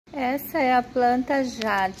Essa é a planta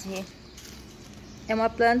Jade. É uma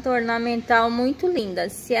planta ornamental muito linda.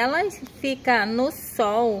 Se ela fica no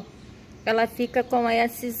sol, ela fica com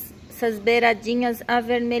essas beiradinhas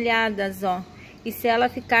avermelhadas, ó. E se ela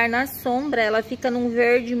ficar na sombra, ela fica num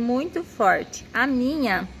verde muito forte. A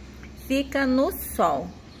minha fica no sol.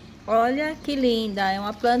 Olha que linda. É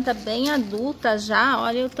uma planta bem adulta já.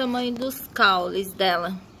 Olha o tamanho dos caules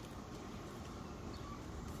dela.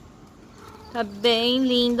 Tá bem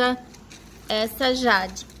linda essa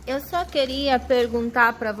Jade. Eu só queria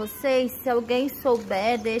perguntar para vocês, se alguém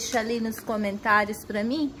souber, deixa ali nos comentários para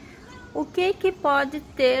mim, o que que pode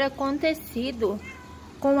ter acontecido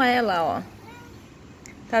com ela, ó.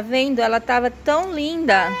 Tá vendo? Ela tava tão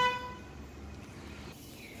linda.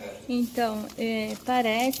 Então,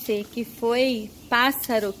 parece que foi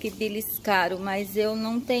pássaro que beliscaram, mas eu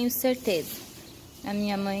não tenho certeza. A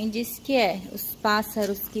minha mãe disse que é os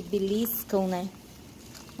pássaros que beliscam, né?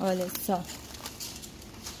 Olha só.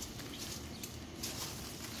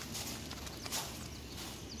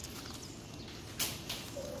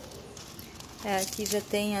 Aqui já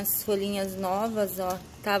tem as folhinhas novas, ó.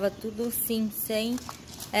 Tava tudo assim, sem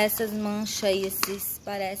essas manchas aí, esses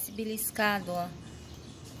parece beliscado, ó.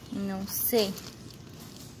 Não sei.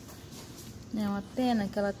 É uma pena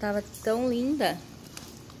que ela tava tão linda.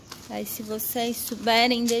 Aí se vocês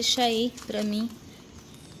souberem, deixa aí pra mim.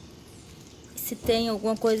 Se tem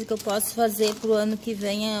alguma coisa que eu possa fazer pro ano que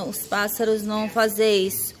vem, os pássaros não fazer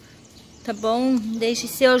isso. Tá bom? Deixe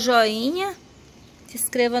seu joinha. Se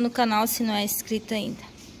inscreva no canal se não é inscrito ainda.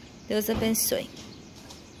 Deus abençoe.